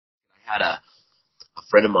had a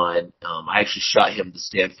friend of mine. I actually shot him the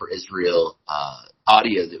Stand for Israel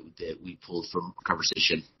audio that we pulled from a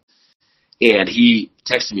conversation. And he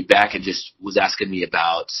texted me back and just was asking me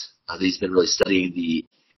about that he's been really studying the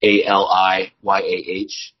Aliyah,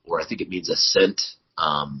 or I think it means ascent,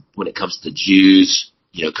 when it comes to Jews,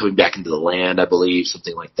 coming back into the land, I believe,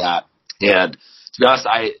 something like that. And to be honest,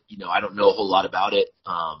 I don't know a whole lot about it,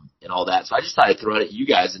 and all that. So I just thought I'd throw it at you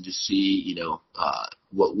guys and just see,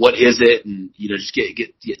 what is it, and, just get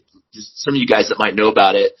just some of you guys that might know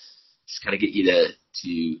about it, just kind of get you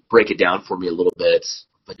to break it down for me a little bit.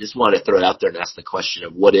 But just wanted to throw it out there and ask the question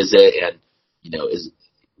of what is it, and,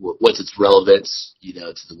 what's its relevance, to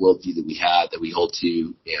the worldview that we hold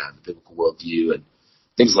to, and the biblical worldview and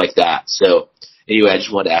things like that. So anyway, I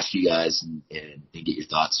just wanted to ask you guys and get your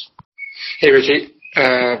thoughts. Hey, Richie.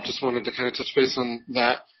 Just wanted to kind of touch base on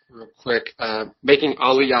that real quick. Making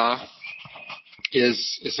Aliyah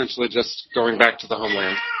is essentially just going back to the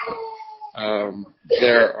homeland.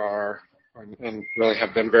 There are, and really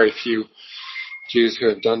have been, very few Jews who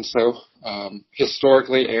have done so,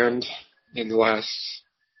 historically and in the last,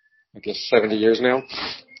 70 years now.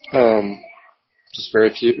 Just very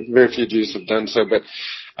few Jews have done so, but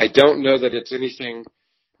I don't know that it's anything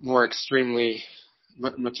more extremely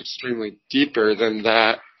deeper than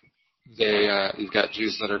that. You've got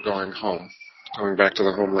Jews that are going back to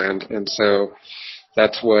the homeland, and so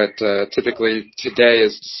that's what typically today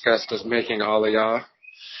is discussed as making Aliyah,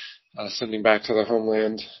 sending back to the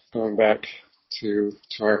homeland, going back to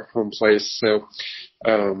our home place. So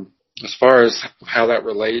as far as how that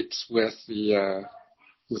relates with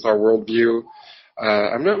our worldview,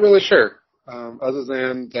 I'm not really sure. Other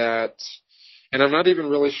than that, and I'm not even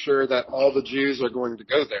really sure that all the Jews are going to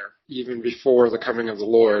go there, even before the coming of the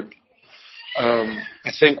Lord.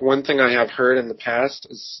 I think one thing I have heard in the past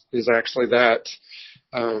is actually that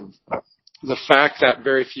the fact that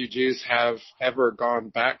very few Jews have ever gone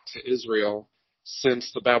back to Israel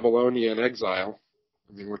since the Babylonian exile,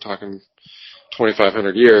 we're talking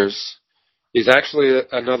 2,500 years, is actually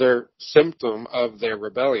another symptom of their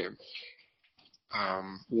rebellion.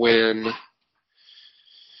 When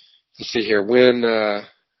I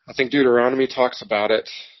think Deuteronomy talks about it,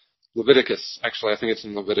 Leviticus, actually I think it's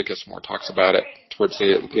in Leviticus more, talks about it towards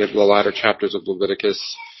the latter chapters of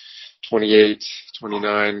Leviticus 28,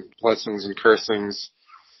 29, blessings and cursings.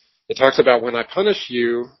 It talks about when I punish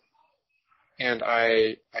you and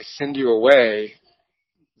I send you away,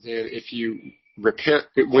 that if you repent,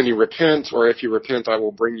 when you repent, or if you repent, I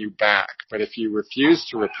will bring you back. But if you refuse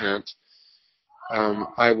to repent,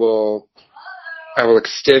 I will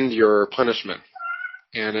extend your punishment.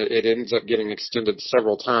 And it ends up getting extended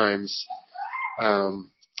several times. And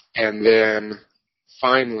then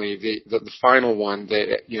finally, the final one,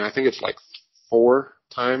 I think it's like 4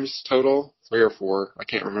 times total, 3 or 4. I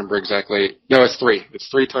can't remember exactly. No, it's 3. It's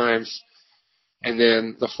 3 times. And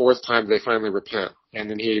then the 4th time they finally repent. And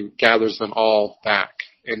then he gathers them all back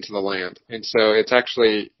into the land. And so it's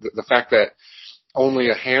actually the fact that only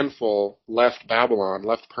a handful left Babylon,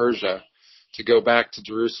 left Persia, to go back to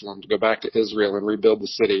Jerusalem, to go back to Israel and rebuild the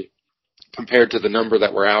city, compared to the number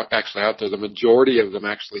that were actually out there. The majority of them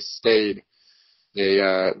actually stayed. They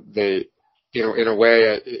in a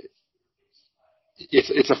way,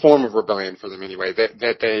 it's a form of rebellion for them anyway.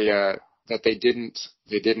 That they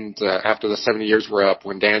didn't after the 70 years were up,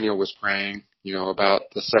 when Daniel was praying, about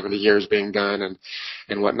the 70 years being done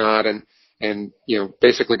and whatnot, and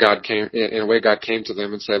basically God came to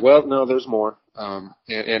them and said, well, no, there's more. And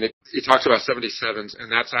it talks about 77s,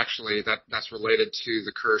 and that's actually, that's related to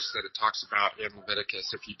the curse that it talks about in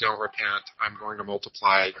Leviticus. If you don't repent, I'm going to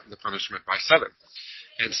multiply the punishment by 7.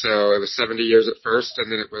 And so it was 70 years at first,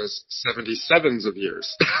 and then it was 77s of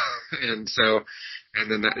years. and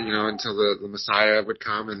then that, until the Messiah would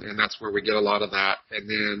come, and that's where we get a lot of that. And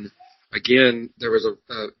then again, there was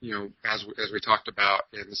as we talked about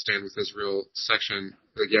in the Stand with Israel section,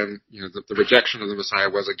 again, the rejection of the Messiah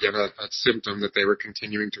was again a symptom that they were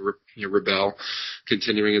continuing to rebel,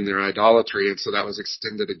 continuing in their idolatry, and so that was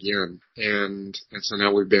extended again. And so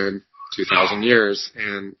now we've been 2,000 years,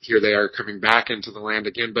 and here they are coming back into the land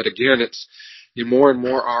again. But again, it's more and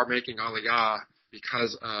more are making Aliyah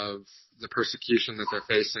because of the persecution that they're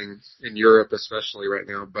facing in Europe, especially right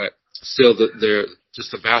now. But still,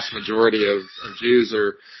 just the vast majority of Jews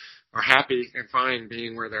are happy and fine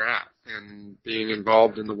being where they're at and being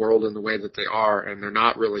involved in the world in the way that they are, and they're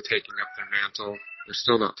not really taking up their mantle. They're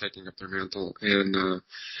still not taking up their mantle, and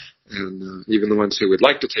even the ones who would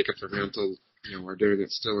like to take up their mantle, are doing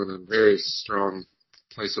it still in a very strong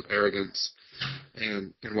place of arrogance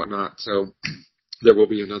and whatnot. So there will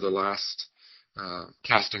be another last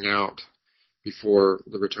casting out before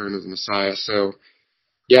the return of the Messiah. So,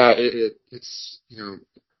 yeah, it's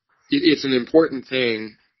it's an important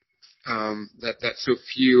thing that so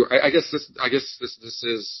few. I guess this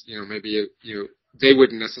is maybe they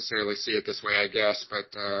wouldn't necessarily see it this way, I guess,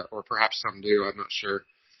 but or perhaps some do. I'm not sure.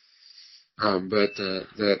 But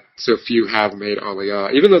that so few have made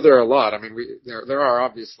Aliyah, even though there are a lot. I mean, there are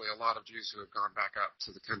obviously a lot of Jews who have gone back up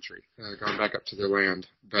to the country, gone back up to their land.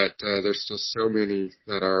 But there's still so many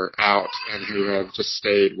that are out and who have just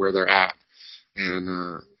stayed where they're at, and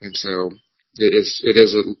so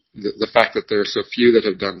the fact that there are so few that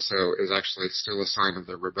have done so is actually still a sign of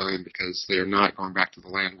their rebellion, because they are not going back to the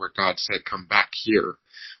land where God said, "Come back here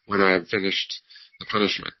when I have finished the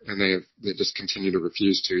punishment," and they just continue to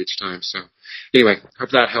refuse to each time. So anyway,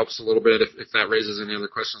 hope that helps a little bit. If that raises any other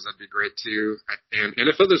questions, that'd be great too. And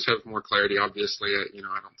if others have more clarity, obviously, I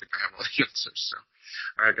don't think I have all the answers. So,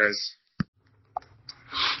 all right, guys.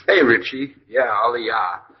 Hey, Richie. Yeah,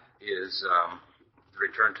 Aliyah is the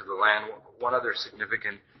return to the land. One other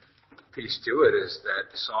significant piece to it is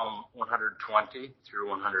that Psalm 120 through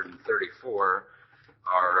 134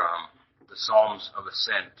 are the Psalms of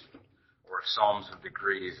Ascent, or Psalms of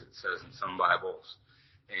Degrees, it says in some Bibles,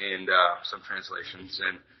 and some translations,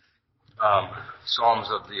 and Psalms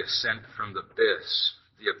of the Ascent from the Abyss.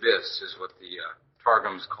 The Abyss is what the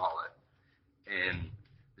Targums call it. And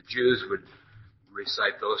the Jews would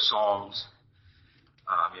recite those Psalms,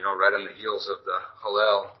 right on the heels of the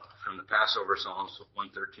Hallel from the Passover Psalms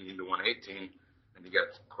 113 to 118. And you got,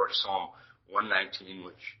 of course, Psalm 119,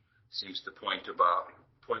 which seems to point to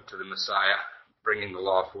the Messiah bringing the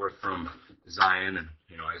law forth from Zion, and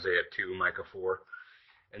Isaiah 2, Micah 4.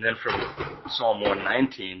 And then from Psalm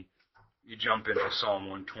 119, you jump into Psalm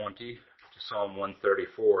 120 to Psalm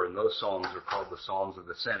 134, and those psalms are called the Psalms of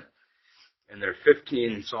Ascent. And there are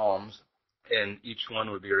 15 psalms, and each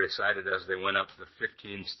one would be recited as they went up the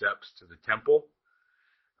 15 steps to the temple.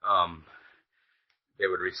 They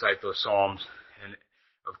would recite those psalms, and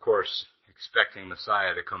of course, expecting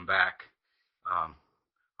Messiah to come back,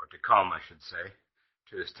 or to come, I should say,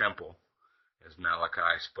 to his temple, as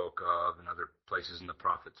Malachi spoke of and other places in the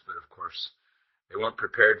prophets. But of course, they weren't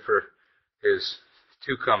prepared for his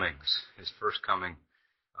two comings, his first coming.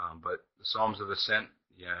 But the Psalms of Ascent,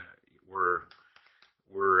 were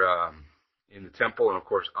in the temple, and of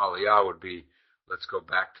course, Aliyah would be, let's go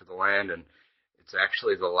back to the land. And it's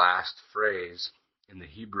actually the last phrase in the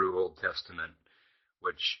Hebrew Old Testament,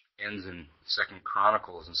 which ends in 2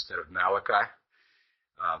 Chronicles instead of Malachi.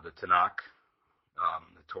 The Tanakh,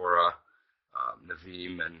 the Torah,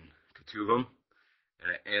 Nevi'im, and Ketuvim,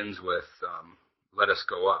 and it ends with "Let us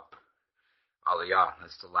go up." Aliyah.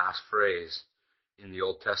 That's the last phrase in the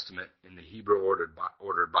Old Testament in the Hebrew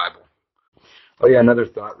ordered Bible. Oh yeah, another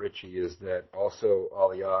thought, Richie, is that also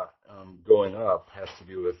Aliyah going up has to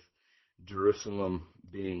do with Jerusalem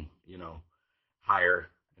being,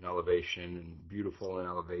 higher in elevation and beautiful in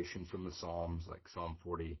elevation from the Psalms, like Psalm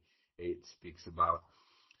 48 speaks about.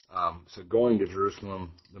 So going to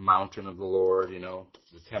Jerusalem, the mountain of the Lord,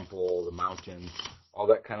 the temple, the mountain, all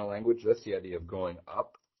that kind of language, that's the idea of going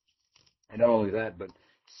up. And not only that, but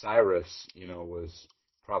Cyrus, was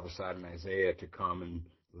prophesied in Isaiah to come and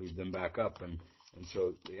lead them back up. And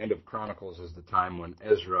so the end of Chronicles is the time when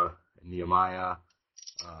Ezra and Nehemiah,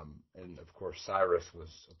 and of course Cyrus was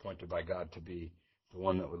appointed by God to be the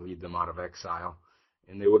one that would lead them out of exile.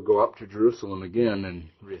 And they would go up to Jerusalem again and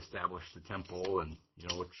reestablish the temple, and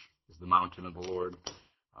which is the mountain of the Lord,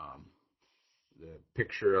 the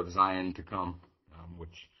picture of Zion to come,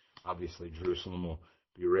 which obviously Jerusalem will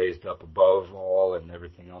be raised up above all, and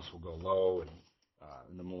everything else will go low, and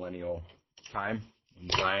in the millennial time,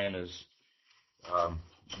 and Zion is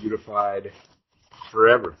beautified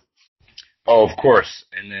forever. Oh, of course.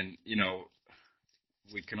 And then,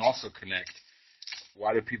 we can also connect.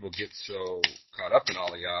 Why do people get so caught up in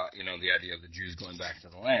Aliyah? The idea of the Jews going back to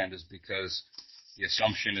the land is because the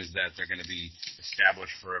assumption is that they're going to be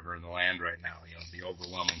established forever in the land right now. The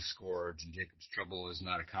overwhelming scourge and Jacob's trouble is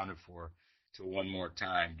not accounted for till one more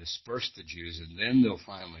time disperse the Jews, and then they'll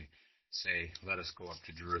finally say, let us go up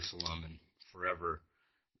to Jerusalem, and forever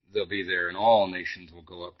they'll be there, and all nations will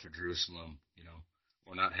go up to Jerusalem,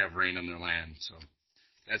 or not have rain on their land. So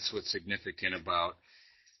that's what's significant about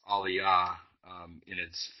Aliyah in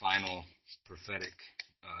its final prophetic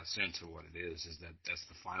sense of what it is that that's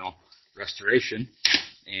the final restoration.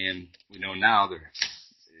 And we know now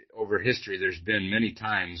over history there's been many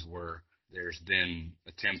times where there's been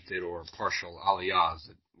attempted or partial Aliyahs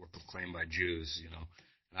that were proclaimed by Jews,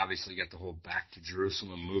 And obviously you got the whole Back to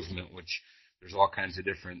Jerusalem movement, which there's all kinds of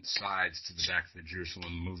different sides to the Back to the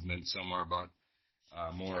Jerusalem movement. Some are about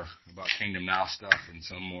more about Kingdom Now stuff, and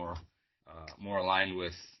some more aligned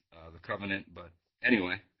with the covenant. But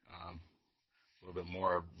anyway, a little bit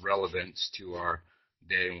more relevance to our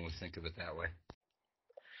day when we think of it that way.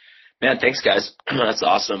 Man, thanks, guys. That's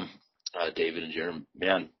awesome, David and Jeremy.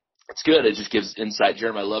 Man, it's good. It just gives insight.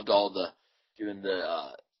 Jeremy, I loved all doing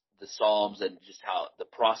the Psalms and just how the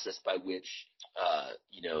process by which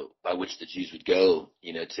the Jews would go,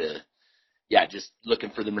 just looking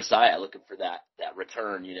for the Messiah, looking for that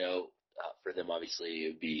return. For them, obviously, it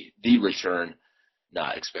would be the return,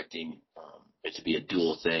 not expecting it to be a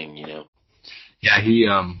dual thing. Yeah,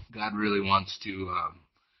 God really wants to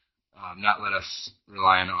not let us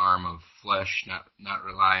rely on the arm of flesh, not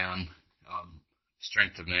rely on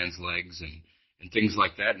strength of man's legs and things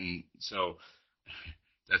like that. And so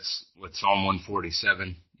that's what Psalm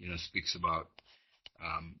 147, speaks about,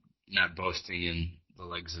 not boasting in the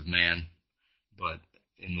legs of man, but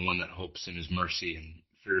in the one that hopes in his mercy and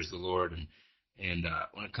fears the Lord. And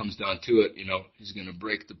when it comes down to it, he's going to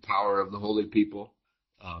break the power of the holy people,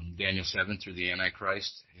 Daniel 7, through the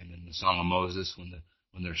Antichrist. And in the Song of Moses, when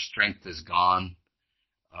their strength is gone,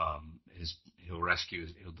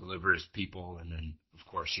 he'll deliver his people. And then, of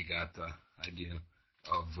course, you got the idea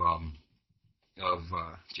of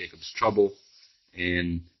Jacob's trouble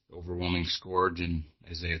and overwhelming scourge in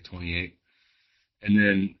Isaiah 28. And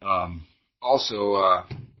then also,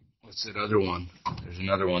 what's that other one? There's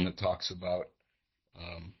another one that talks about,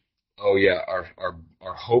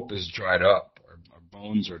 our hope is dried up. Our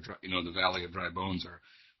bones are dry, the valley of dry bones.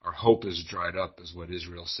 Our hope is dried up, is what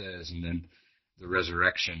Israel says. And then the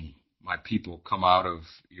resurrection, my people come out of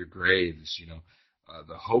your graves.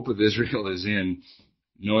 The hope of Israel is in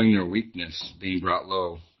knowing their weakness, being brought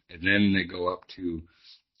low, and then they go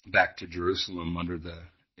back to Jerusalem under the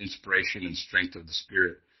inspiration and strength of the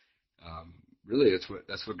Spirit. Really,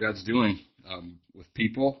 that's what God's doing with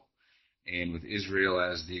people, and with Israel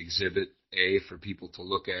as the exhibit A for people to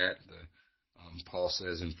look at. Paul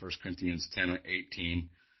says in 1 Corinthians 10:18,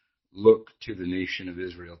 look to the nation of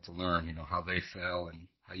Israel to learn, how they fell and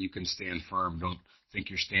how you can stand firm. Don't think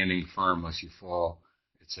you're standing firm unless you fall,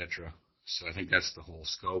 etc. So I think that's the whole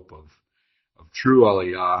scope of true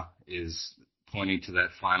Aliyah, is pointing to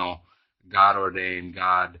that final God-ordained,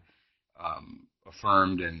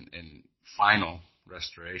 God-affirmed and final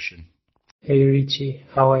restoration. Hey Richie,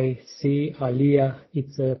 how I see Aliyah,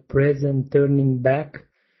 it's a present turning back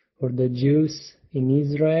for the Jews in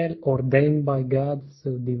Israel, ordained by God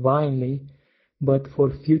so divinely, but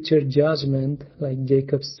for future judgment, like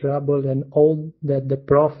Jacob's trouble and all that the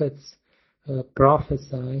prophets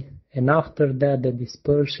prophesy, and after that the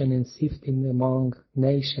dispersion and sifting among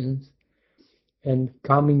nations, and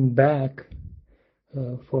coming back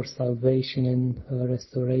for salvation and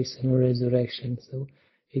restoration or resurrection. So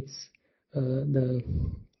it's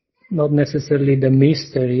not necessarily the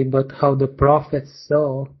mystery, but how the prophets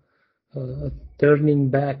saw turning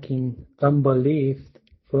back in unbelief,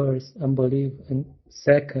 first unbelief, and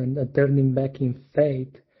second a turning back in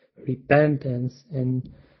faith, repentance, and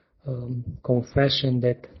confession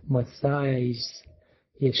that Messiah is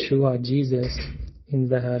Yeshua, Jesus, in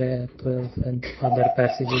Zechariah 12 and other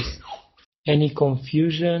passages. Any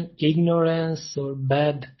confusion, ignorance, or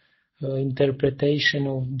bad interpretation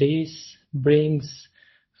of this brings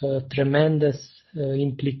tremendous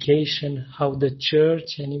implication how the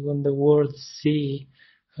church and even the world see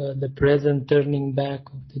the present turning back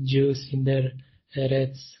of the Jews in their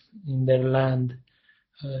Eretz, in their land.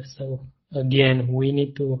 So again, we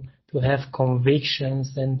need to have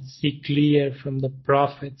convictions and see clear from the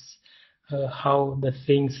prophets how the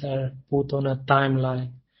things are put on a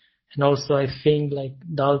timeline. And also I think, like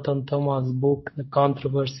Dalton Thomas' book, The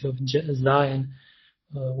Controversy of Zion,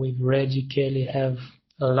 with Reggie Kelly, have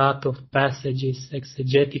a lot of passages,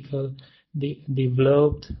 exegetical,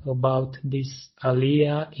 developed about this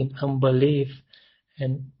Aliyah in unbelief,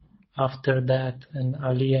 and after that an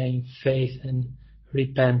Aliyah in faith and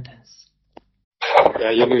repentance.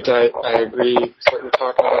 Yeah, Yanut, I agree with what you're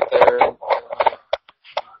talking about there.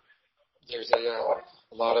 There's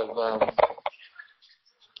a lot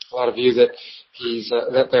of view that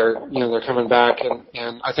that they're coming back,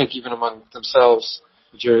 and I think even among themselves,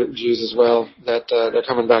 Jews as well, that they're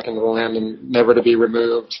coming back into the land and never to be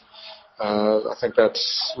removed. I think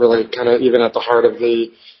that's really kind of even at the heart of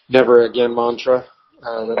the never again mantra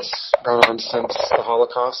that's gone on since the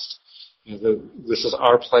Holocaust. This is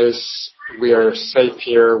our place. We are safe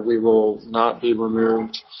here. We will not be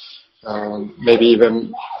removed. Maybe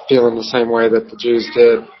even feeling the same way that the Jews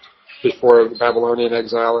did before the Babylonian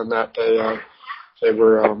exile, in that they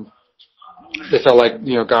were they felt like,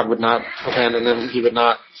 God would not abandon them. He would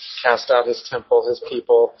not cast out his temple, his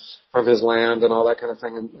people from his land and all that kind of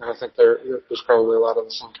thing. And I think there's probably a lot of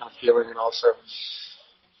the same kind of feeling and also.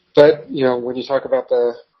 But, when you talk about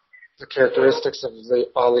the characteristics of the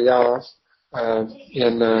Aliyah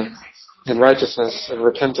in righteousness and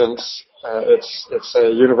repentance, it's a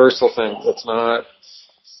universal thing. It's not,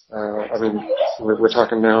 we're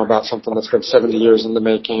talking now about something that's been 70 years in the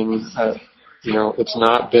making. It's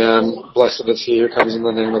not been, blessed is he who comes in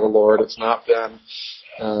the name of the Lord. It's not been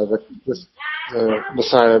the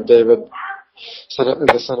Messiah of David,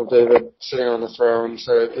 the son of David sitting on the throne.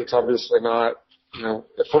 So it's obviously not,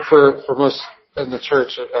 for most in the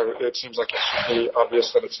church, it seems like it should be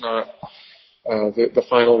obvious that it's not the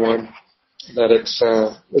final one. That it's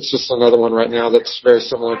just another one right now that's very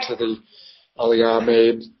similar to the Aliyah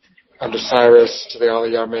made under Cyrus, to the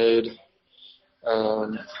Aliyah made.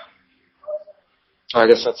 I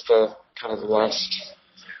guess that's the kind of the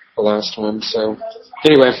last one. So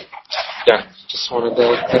anyway, just wanted to,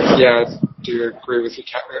 I do agree with you,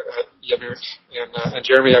 Yamir, and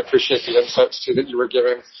Jeremy. I appreciate the insights too that you were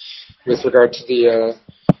giving with regard to the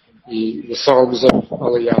Psalms of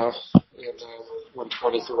Aliyah in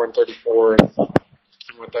 120 through 134 and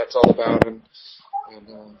what that's all about and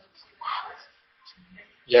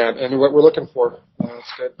what we're looking for.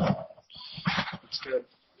 It's good. It's good.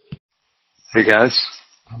 Hey guys,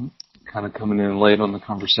 I'm kind of coming in late on the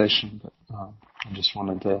conversation, but I just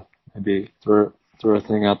wanted to maybe throw a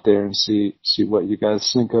thing out there and see what you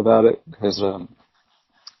guys think about it, because you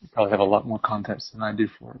probably have a lot more context than I do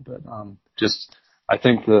for it. But I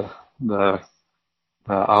think the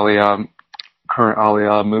Aliyah, current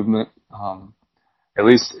Aliyah movement, at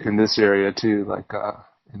least in this area too, like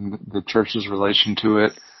in the church's relation to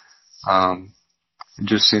it, it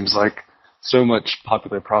just seems like so much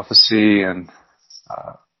popular prophecy and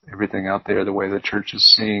everything out there, the way the church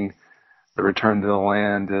is seeing the return to the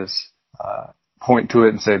land is point to it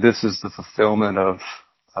and say this is the fulfillment of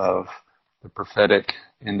the prophetic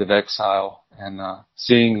end of exile, and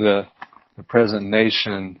seeing the present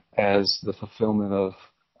nation as the fulfillment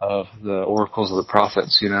of the oracles of the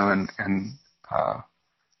prophets, and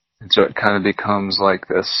so it kind of becomes like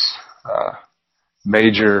this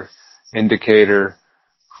major indicator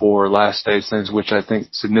for last days things, which I think,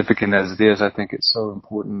 significant as it is, I think it's so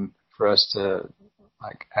important for us to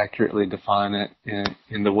accurately define it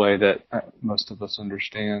in the way that most of us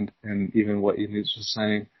understand, and even what Eunice was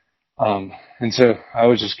saying. And so I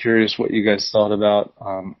was just curious what you guys thought about,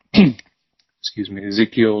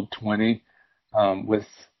 Ezekiel 20, with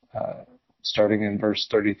starting in verse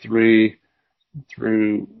 33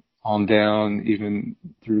 through on down, even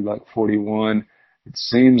through 41. It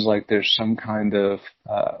seems like there's some kind of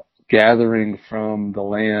gathering from the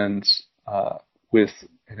lands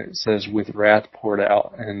and it says with wrath poured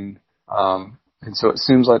out, and so it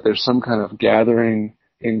seems like there's some kind of gathering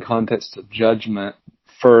in context of judgment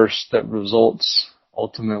first that results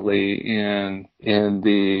ultimately in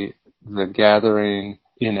the gathering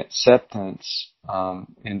in acceptance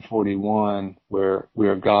in 41,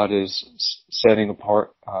 where God is setting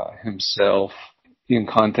apart himself in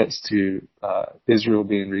context to Israel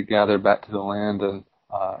being regathered back to the land, and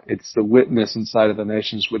it's the witness inside of the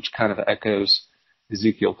nations, which kind of echoes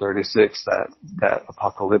Ezekiel 36, that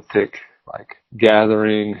apocalyptic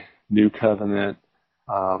gathering, new covenant,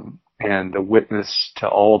 and the witness to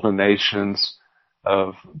all the nations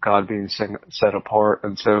of God being set apart.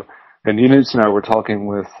 And so, and Eunice and I were talking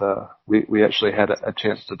with, we actually had a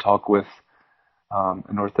chance to talk with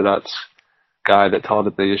an Orthodox guy that taught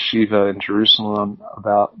at the yeshiva in Jerusalem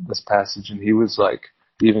about this passage, and he was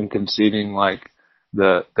even conceding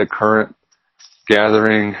the current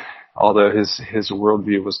gathering, although his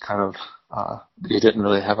worldview was kind of he didn't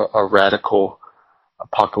really have a radical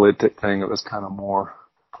apocalyptic thing. It was kind of more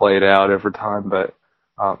played out over time, but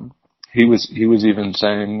he was even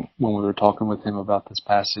saying when we were talking with him about this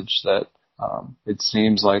passage that it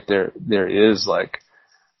seems like there is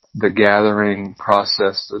the gathering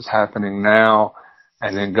process that's happening now,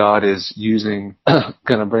 and then God is going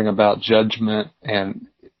to bring about judgment, and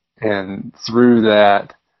through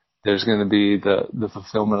that there's going to be the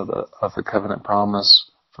fulfillment of the covenant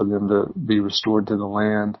promise for them to be restored to the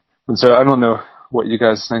land. And so I don't know what you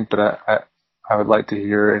guys think, but I would like to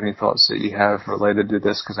hear any thoughts that you have related to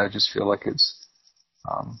this, because I just feel like it's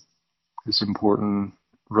important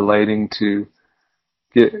relating to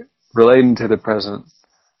the present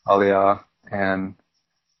Aliyah and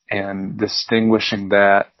distinguishing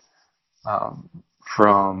that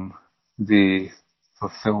from the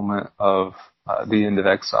fulfillment of the end of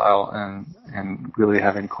exile, and really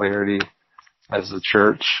having clarity as the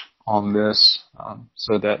church on this,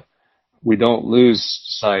 so that we don't lose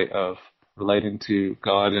sight of relating to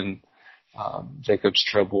God and Jacob's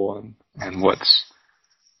trouble and what's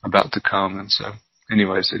about to come. And so,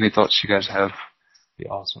 anyways, any thoughts you guys have? Be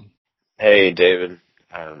awesome. Hey, David.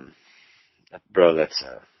 Bro, that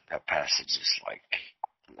passage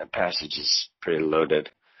is pretty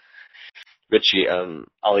loaded. Richie,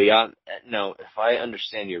 Aliyah, now, if I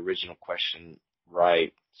understand your original question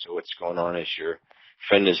right, so what's going on is your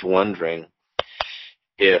friend is wondering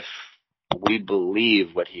if we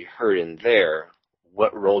believe what he heard in there,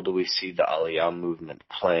 what role do we see the Aliyah movement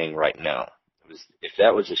playing right now? If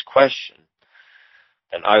that was his question,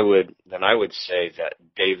 then I would say that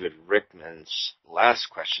David Rickman's last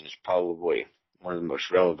question is probably one of the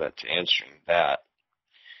most relevant to answering that.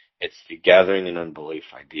 It's the gathering in unbelief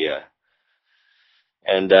idea.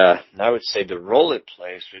 And I would say the role it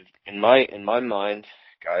plays, in my mind,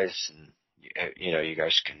 guys, and you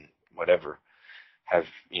guys can whatever have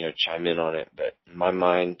chime in on it, but in my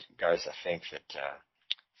mind, guys, I think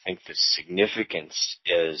the significance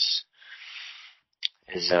is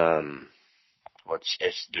there's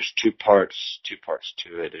two parts to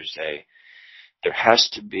it. There has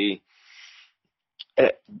to be.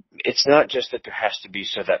 It's not just that there has to be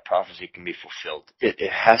so that prophecy can be fulfilled. It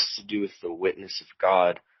has to do with the witness of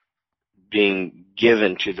God being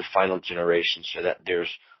given to the final generation so that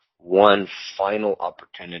there's one final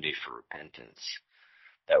opportunity for repentance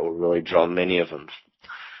that will really draw many of them,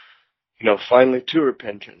 finally to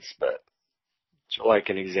repentance. But so like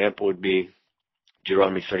an example would be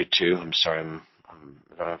Deuteronomy 32. I'm sorry, I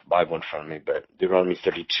don't have the Bible in front of me, but Deuteronomy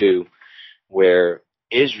 32, where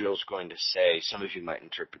Israel's going to say, some of you might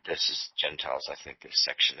interpret this as Gentiles. I think this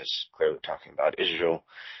section is clearly talking about Israel,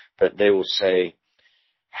 but they will say,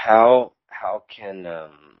 how can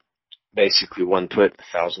basically one put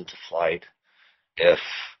 1,000 to flight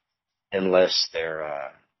unless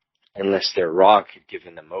their rock had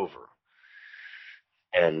given them over,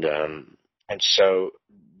 and so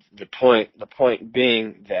the point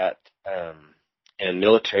being that in a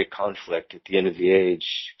military conflict at the end of the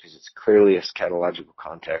age, because it's clearly a eschatological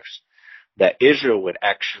context, that Israel would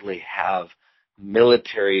actually have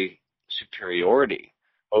military superiority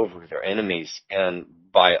over their enemies, and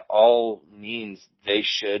by all means they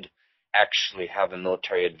should actually have a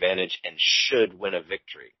military advantage and should win a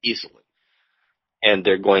victory easily. And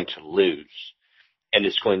they're going to lose. And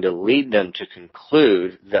it's going to lead them to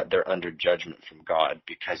conclude that they're under judgment from God,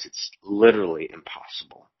 because it's literally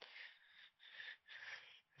impossible.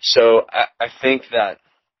 So I think that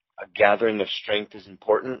a gathering of strength is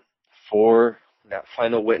important for that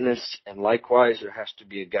final witness, and likewise there has to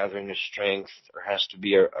be a gathering of strength. There has to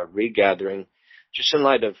be a regathering, just in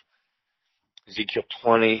light of Ezekiel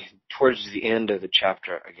 20, towards the end of the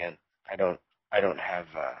chapter. Again, I don't have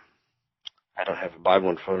a Bible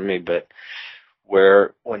in front of me, but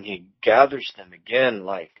where when he gathers them again,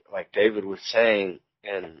 like David was saying,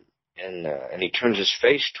 and he turns his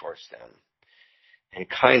face towards them in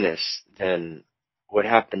kindness, then what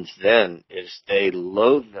happens then is they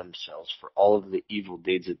loathe themselves for all of the evil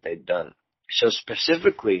deeds that they've done. So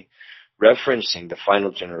specifically referencing the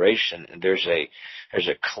final generation, and there's a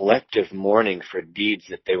collective mourning for deeds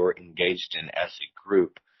that they were engaged in as a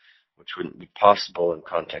group, which wouldn't be possible in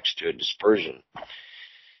context to a dispersion.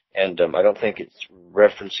 And I don't think it's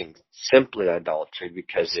referencing simply idolatry,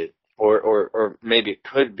 because or maybe it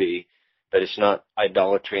could be, but it's not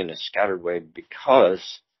idolatry in a scattered way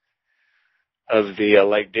because of the,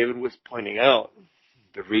 like David was pointing out,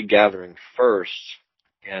 the regathering first.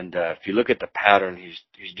 And if you look at the pattern,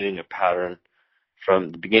 he's doing a pattern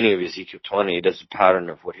from the beginning of Ezekiel 20. He does a pattern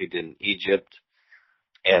of what he did in Egypt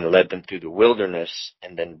and led them through the wilderness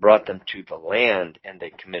and then brought them to the land, and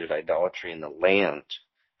they committed idolatry in the land.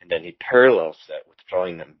 And then he parallels that with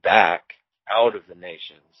drawing them back out of the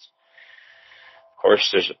nations. Of course,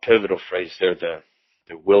 there's a pivotal phrase there, the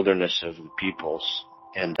wilderness of the peoples.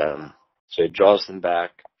 And so he draws them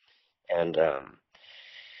back, and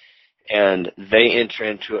they enter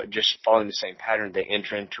into, just following the same pattern, they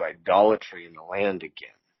enter into idolatry in the land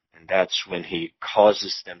again. And that's when he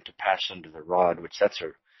causes them to pass under the rod,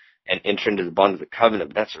 and enter into the bond of the covenant.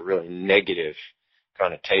 But that's a really negative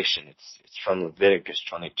connotation. It's from Leviticus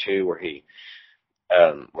 22, where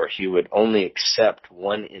he would only accept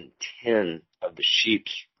 1 in 10 of the sheep,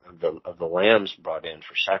 of the lambs brought in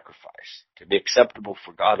for sacrifice. To be acceptable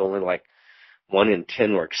for God, only like 1 in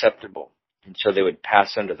 10 were acceptable. And so they would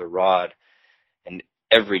pass under the rod, and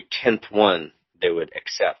every 10th one they would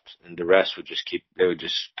accept, and the rest would they would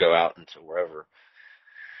just go out into wherever.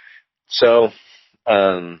 So,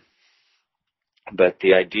 but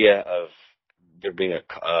the idea of there being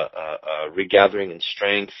a regathering in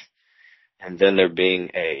strength, and then there being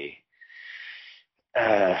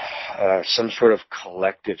some sort of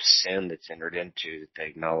collective sin that's entered into that they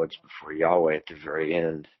acknowledge before Yahweh at the very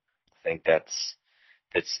end. I think this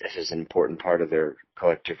is an important part of their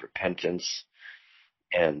collective repentance.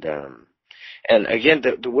 And again,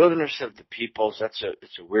 the wilderness of the peoples, it's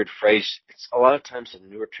a weird phrase. It's a lot of times in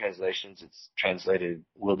newer translations, it's translated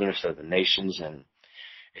wilderness of the nations, and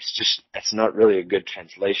it's not really a good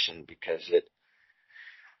translation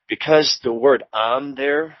because the word am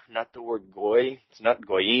there, not the word goy, it's not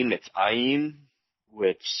goyim, it's ayim,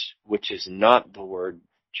 which is not the word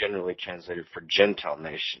generally translated for Gentile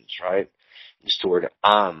nations, right? It's the word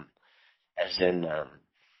am, as in,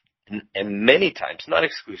 and many times, not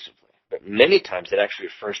exclusively, but many times it actually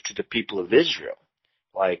refers to the people of Israel,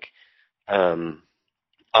 like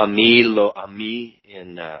ami lo ami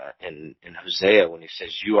in Hosea when he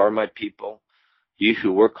says, "You are my people." You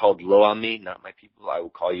who were called lo ami, not my people, I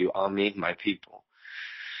will call you ami, my people.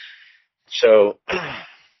 So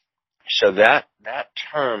that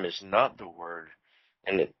term is not the word,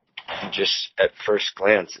 and it just at first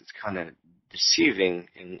glance it's kind of deceiving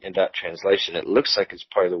in that translation. It looks like it's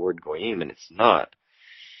part of the word goyim, and it's not.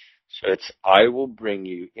 So it's I will bring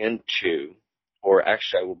you into, or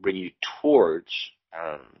actually I will bring you towards.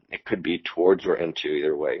 It could be towards or into,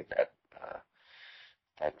 either way. That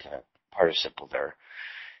participle there.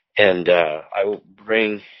 And I will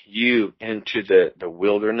bring you into the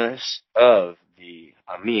wilderness of the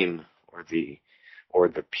Amim, or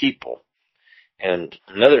the people. And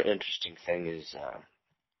another interesting thing is,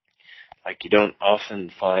 like, you don't often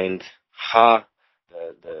find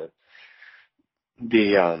the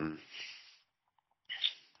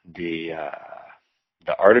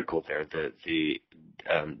article there, the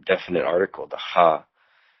definite article, the ha.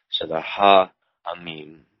 So the ha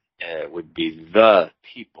Amim would be the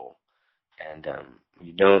people, and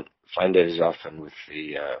you don't find it as often with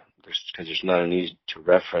because there's not a need to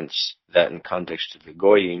reference that in context to the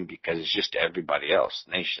goyim, because it's just everybody else,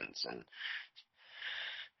 nations,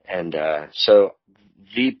 and so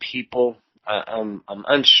the people. I'm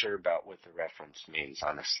unsure about what the reference means,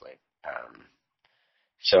 honestly.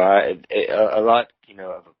 So a lot,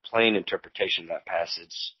 of a plain interpretation of that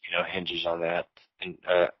passage, hinges on that and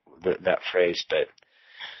that phrase.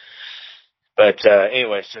 But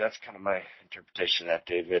anyway, so that's kind of my interpretation of that,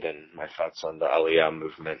 David, and my thoughts on the Aliyah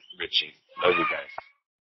movement. Richie, love you guys.